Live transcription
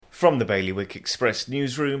From the Bailiwick Express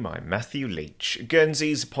newsroom, I'm Matthew Leach.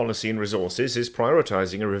 Guernsey's Policy and Resources is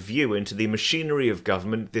prioritising a review into the machinery of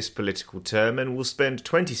government this political term and will spend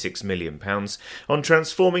 £26 million on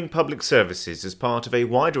transforming public services as part of a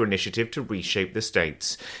wider initiative to reshape the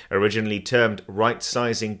states. Originally termed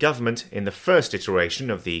right-sizing government in the first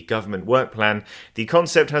iteration of the Government Work Plan, the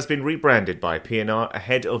concept has been rebranded by PNR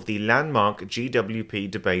ahead of the landmark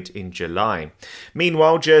GWP debate in July.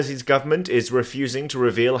 Meanwhile, Jersey's government is refusing to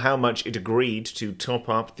reveal how much it agreed to top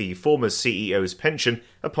up the former CEO's pension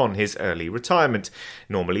upon his early retirement.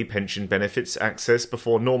 Normally, pension benefits accessed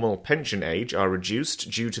before normal pension age are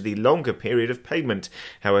reduced due to the longer period of payment.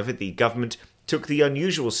 However, the government took the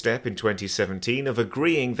unusual step in 2017 of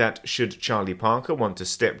agreeing that should Charlie Parker want to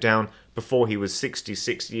step down before he was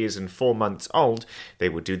 66 years and 4 months old, they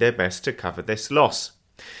would do their best to cover this loss.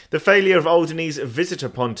 The failure of Alderney's visitor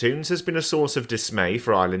pontoons has been a source of dismay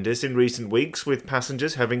for islanders in recent weeks, with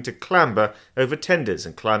passengers having to clamber over tenders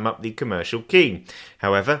and climb up the commercial quay.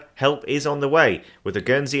 However, help is on the way, with a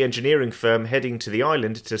Guernsey engineering firm heading to the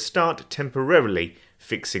island to start temporarily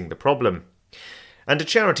fixing the problem. And a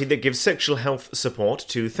charity that gives sexual health support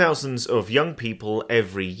to thousands of young people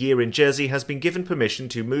every year in Jersey has been given permission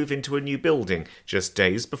to move into a new building just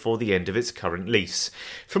days before the end of its current lease.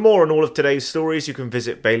 For more on all of today's stories, you can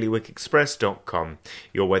visit bailiwickexpress.com.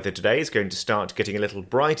 Your weather today is going to start getting a little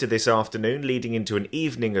brighter this afternoon, leading into an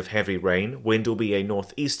evening of heavy rain. Wind will be a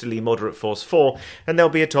northeasterly moderate force 4, and there'll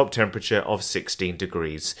be a top temperature of 16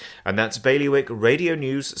 degrees. And that's Bailiwick Radio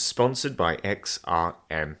News, sponsored by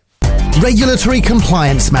XRM. Regulatory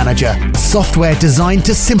Compliance Manager. Software designed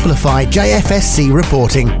to simplify JFSC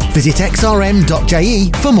reporting. Visit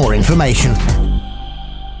xrm.je for more information.